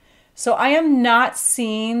 right? So I am not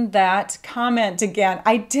seeing that comment again.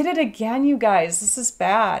 I did it again, you guys. This is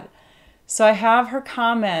bad. So I have her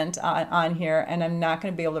comment on here, and I'm not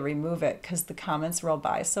going to be able to remove it because the comments roll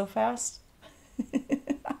by so fast.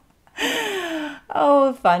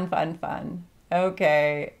 Oh, fun.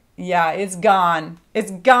 Okay. Yeah, it's gone.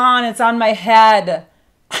 It's gone. It's on my head.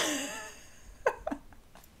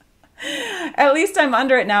 At least I'm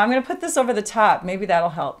under it now. I'm going to put this over the top. Maybe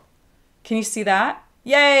that'll help. Can you see that?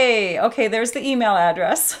 Yay. Okay, there's the email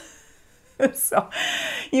address. So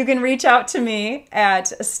you can reach out to me at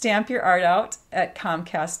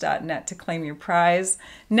stampyourartout@comcast.net to claim your prize.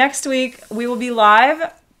 Next week, we will be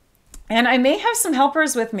live And I may have some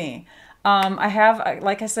helpers with me. I have,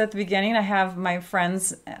 like I said at the beginning, I have my friend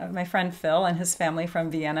Phil and his family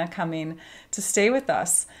from Vienna coming to stay with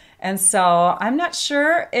us. And so I'm not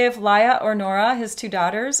sure if Laya or Nora, his 2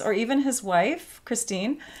 daughters, or even his wife,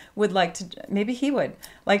 Christine, would like to, maybe he would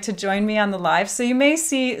like to join me on the live. So you may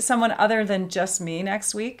see someone other than just me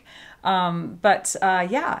next week.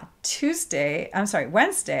 Yeah,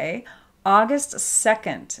 Wednesday, August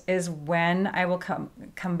 2nd is when I will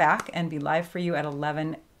come back and be live for you at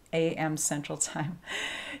 11 a.m. Central Time.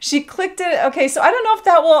 She clicked it. Okay, so I don't know if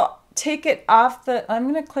that will take it off the, I'm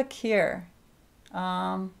going to click here.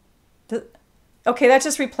 Okay, that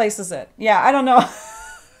just replaces it. Yeah, I don't know.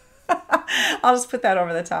 I'll just put that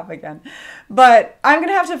over the top again. But I'm going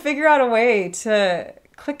to have to figure out a way to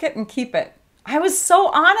click it and keep it. I was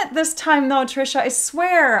so on it this time though, Trisha. I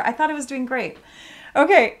swear. I thought I was doing great.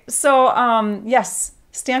 Okay, so yes,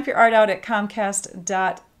 stampyourartout at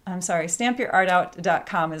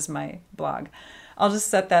stampyourartout.com is my blog. I'll just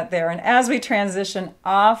set that there. And as we transition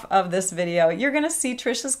off of this video, you're going to see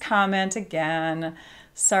Trisha's comment again.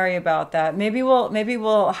 Sorry about that. Maybe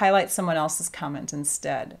we'll highlight someone else's comment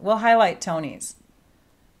instead. We'll highlight Tony's.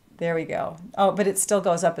 There we go. Oh, but it still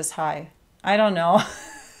goes up as high. I don't know.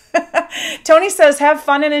 Tony says, have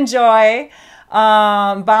fun and enjoy.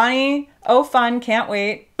 Bonnie, oh fun, can't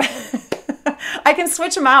wait. I can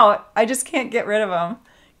switch them out. I just can't get rid of them.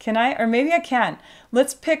 Can I? Or maybe I can.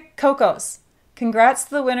 Let's pick Coco's. Congrats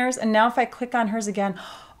to the winners. And now if I click on hers again,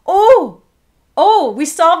 oh, we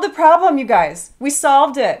solved the problem, you guys. We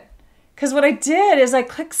solved it. Because what I did is I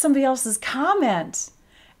clicked somebody else's comment.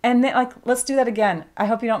 And then, like, let's do that again. I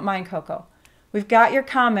hope you don't mind, Coco. We've got your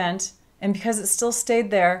comment. And because it still stayed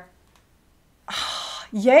there,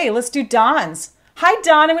 yay, let's do Dawn's. Hi,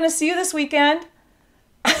 Dawn. I'm going to see you this weekend.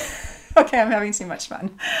 Okay, I'm having too much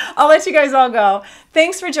fun. I'll let you guys all go.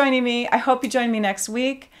 Thanks for joining me. I hope you join me next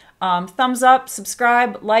week. Thumbs up,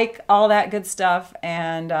 subscribe, like, all that good stuff.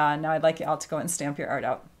 And now I'd like you all to go and stamp your art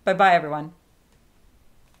out. Bye-bye, everyone.